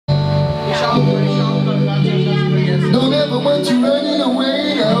Don't ever want you running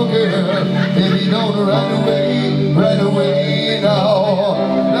away now, girl. Baby, don't run away now.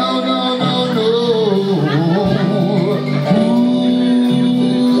 No, no, no, no. Ooh,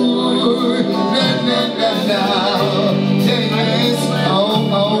 na, na, na, na. Yes, oh,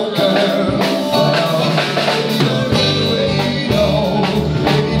 oh, girl. Baby, don't run away, no.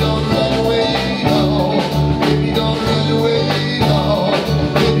 Baby, don't run away, no. Baby, don't run away, no.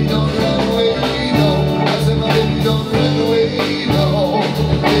 Baby, don't run away, no. I said, my baby, don't run away, no.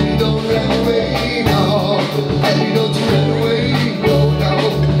 Baby, don't run away, no. Baby, don't you run away, no, no.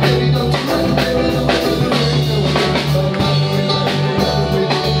 Baby, don't you run away, run away, run away, no. Don't run away, run away,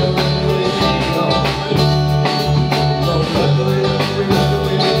 run away, no. Don't run away, run away, run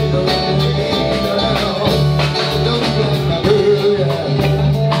away, don't run away, no, no. Don't run away, yeah.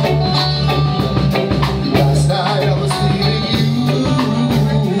 Last night I was feeling you,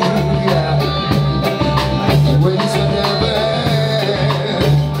 yeah. Ways I never had.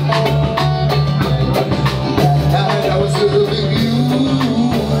 That night I was loving you,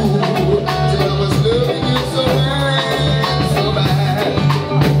 till I was loving you so bad, so bad.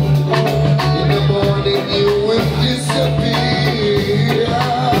 In the morning you will disappear,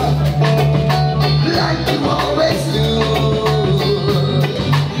 like you always do.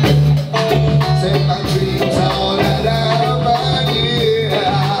 Set my dreams all out of my ear.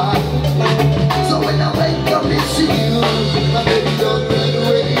 So when I wake up and see you, my baby, don't run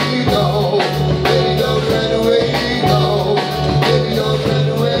away, no. Baby, don't run away, no. Baby, don't run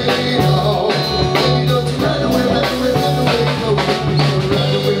away, no. Baby, don't you run away, run away, run away, no. Baby, don't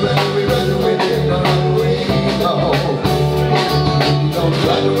run away, run away, run away, baby, don't run away, no. Don't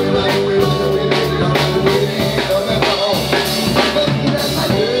run away, run away, run away, baby, don't run away, no, no, no. Baby, that's my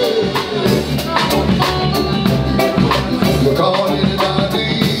girl. You're calling it out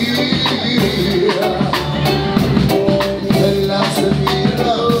here. And lots of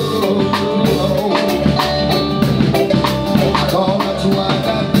people. I call out to one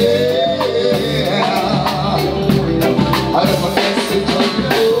out there. I left my message on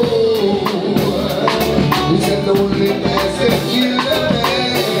you. You said the only message you love.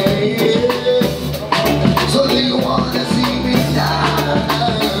 So do you wanna see me die?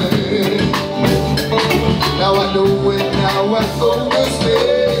 Now I know it, now I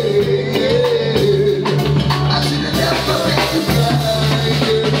understand. I should have never let you cry,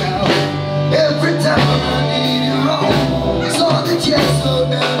 girl. Every time I need you wrong, it's all the chest so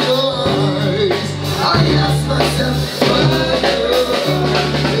down your eyes. I ask myself, why, girl?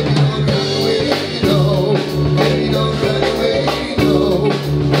 Baby, don't run away, no. Baby, don't run away, no.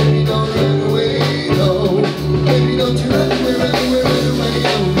 Baby, don't run away, no. Baby, don't you run away, run away, run away,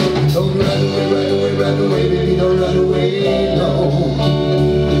 no. Don't run away, run away, run away, baby, don't run away, no.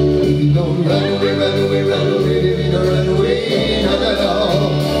 Baby, don't run away, run away, run away, baby, don't run away, no, no, no.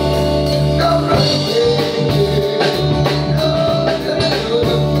 Don't run away, no, no, no, no,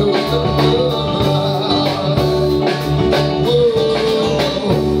 no, no. Whoa.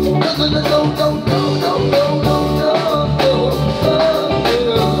 No, no, no, no, no, no, no, no, no,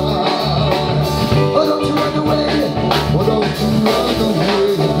 no. Oh, don't you run away. Oh, don't you run away.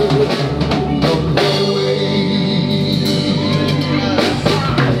 Don't run away.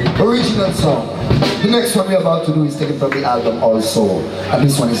 Original song. The next one we're about to do is taken from the album also. And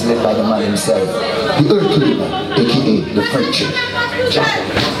this one is led by the man himself, the Hercules, aka the French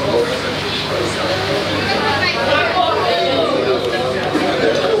Jako.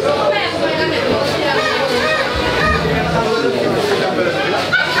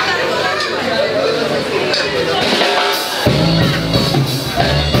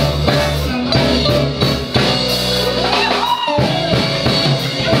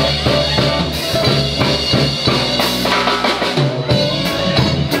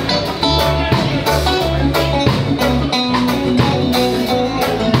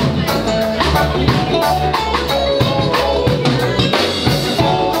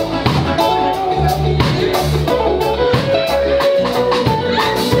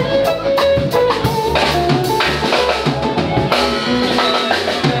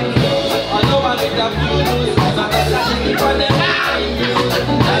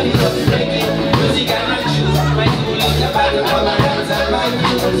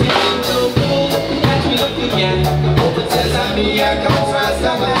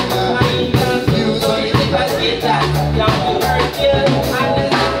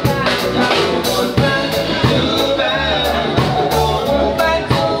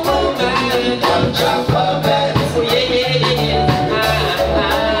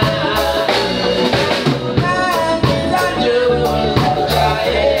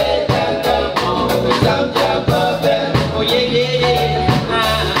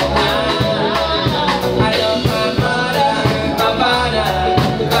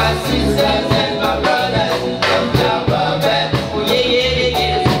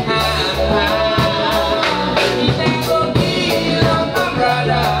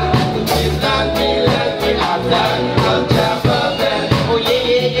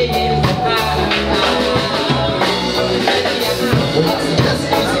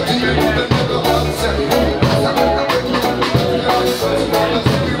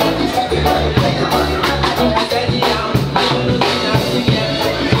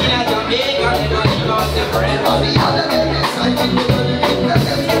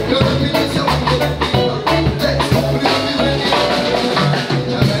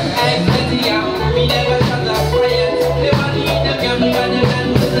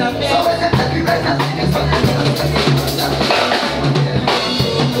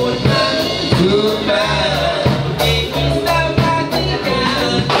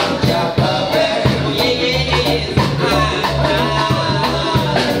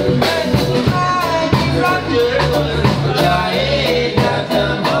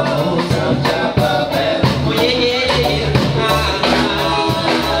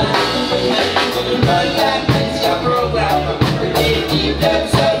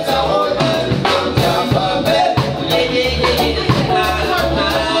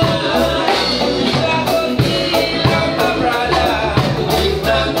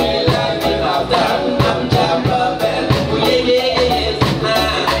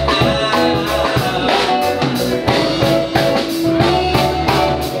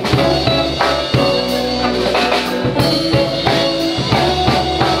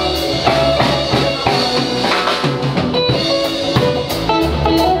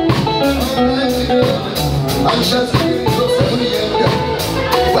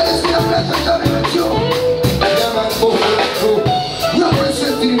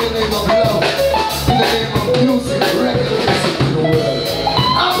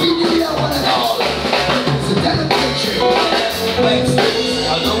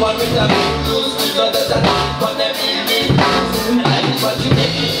 the one with the blues, you know that I don't want them in me. I just want you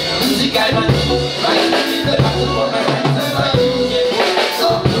making music, I'm a right in the battle for my